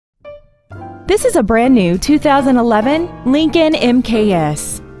This is a brand new 2011 Lincoln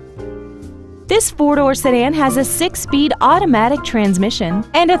MKS. This four-door sedan has a 6-speed automatic transmission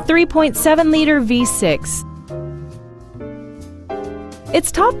and a 3.7-liter V6.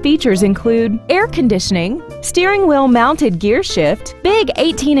 Its top features include air conditioning, steering wheel mounted gear shift, big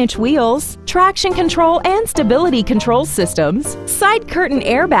 18-inch wheels, traction control and stability control systems, side curtain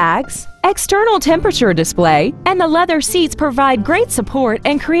airbags, external temperature display, and the leather seats provide great support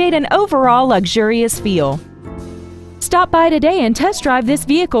and create an overall luxurious feel. Stop by today and test drive this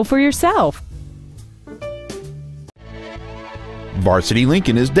vehicle for yourself. Varsity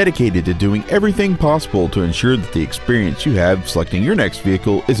Lincoln is dedicated to doing everything possible to ensure that the experience you have selecting your next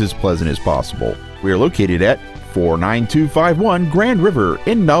vehicle is as pleasant as possible. We are located at 49251 Grand River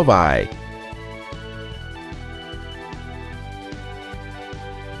in Novi.